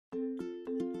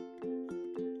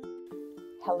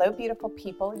Hello, beautiful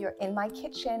people. You're in my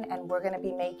kitchen and we're going to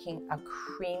be making a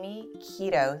creamy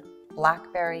keto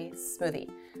blackberry smoothie.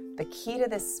 The key to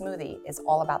this smoothie is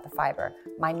all about the fiber.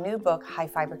 My new book, High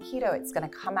Fiber Keto, it's going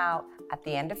to come out at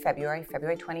the end of February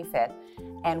 25th.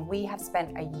 And we have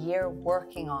spent a year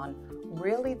working on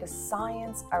really the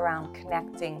science around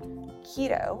connecting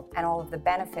keto and all of the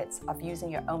benefits of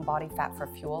using your own body fat for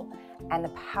fuel and the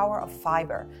power of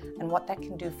fiber and what that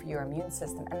can do for your immune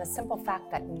system and the simple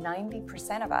fact that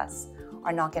 90% of us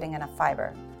are not getting enough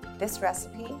fiber. This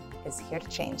recipe is here to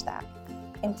change that.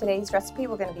 In today's recipe,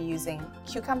 we're going to be using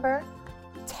cucumber,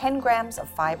 10 grams of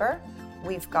fiber.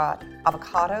 We've got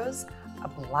avocados,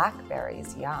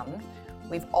 blackberries, yum.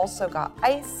 We've also got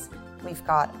ice. We've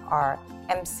got our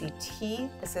MCT.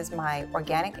 This is my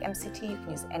organic MCT. You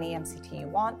can use any MCT you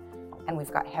want. And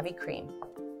we've got heavy cream.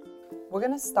 We're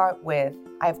going to start with,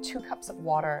 I have 2 cups of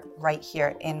water right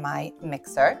here in my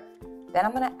mixer. Then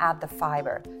I'm going to add the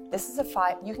fiber. This is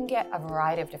you can get a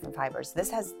variety of different fibers. This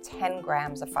has 10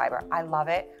 grams of fiber. I love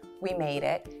it. We made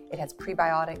it. It has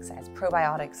prebiotics, it has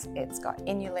probiotics, it's got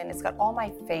inulin, it's got all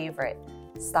my favorite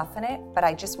stuff in it, but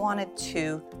I just wanted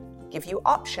to give you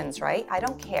options, right? I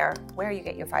don't care where you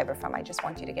get your fiber from. I just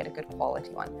want you to get a good quality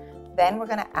one. Then we're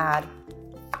going to add,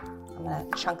 I'm going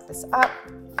to chunk this up,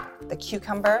 the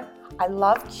cucumber. I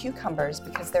love cucumbers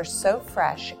because they're so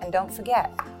fresh, and don't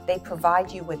forget, they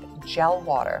provide you with gel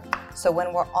water. So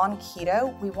when we're on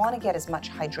keto, we want to get as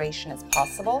much hydration as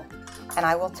possible. And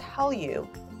I will tell you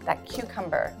that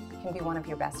cucumber can be one of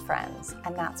your best friends,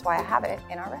 and that's why I have it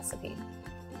in our recipe.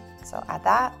 So add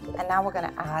that, and now we're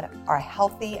going to add our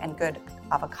healthy and good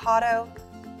avocado.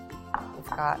 We've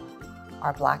got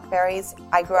our blackberries.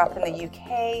 I grew up in the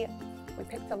UK. We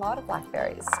picked a lot of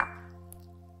blackberries.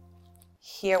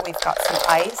 Here we've got some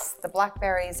ice. The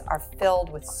blackberries are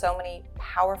filled with so many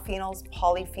powerphenols,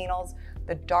 polyphenols.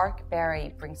 The dark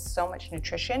berry brings so much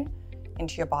nutrition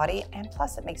into your body, and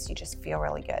plus it makes you just feel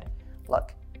really good.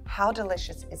 Look, how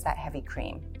delicious is that heavy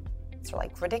cream? It's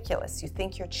like ridiculous. You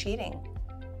think you're cheating,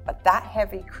 but that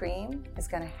heavy cream is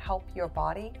going to help your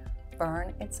body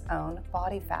burn its own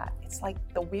body fat. It's like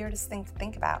the weirdest thing to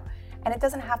think about. And it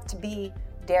doesn't have to be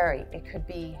dairy. It could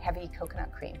be heavy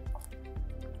coconut cream.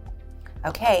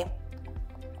 Okay,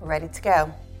 we're ready to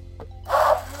go.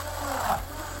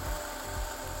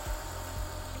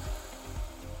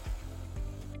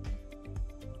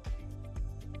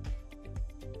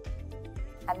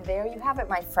 And there you have it,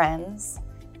 my friends.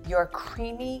 Your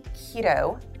creamy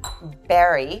keto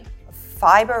berry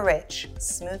fiber-rich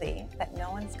smoothie that no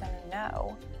one's going to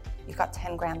know you've got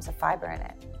 10 grams of fiber in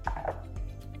it.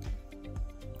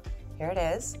 Here it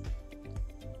is.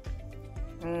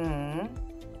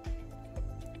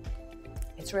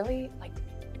 It's really like,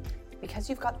 because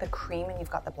you've got the cream and you've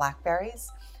got the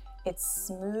blackberries, it's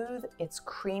smooth, it's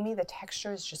creamy, the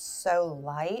texture is just so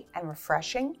light and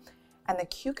refreshing. And the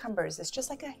cucumbers, it's just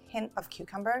like a hint of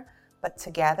cucumber, but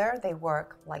together they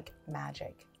work like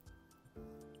magic.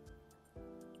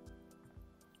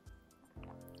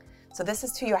 So this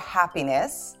is to your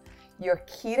happiness, your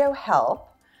keto health,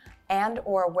 and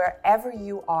or wherever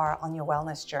you are on your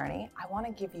wellness journey. I want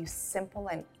to give you simple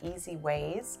and easy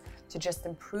ways to just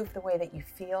improve the way that you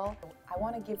feel. I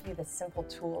want to give you the simple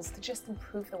tools to just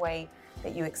improve the way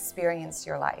that you experience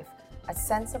your life. A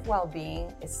sense of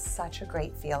well-being is such a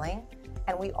great feeling,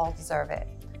 and we all deserve it.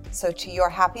 So to your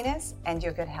happiness and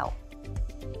your good health.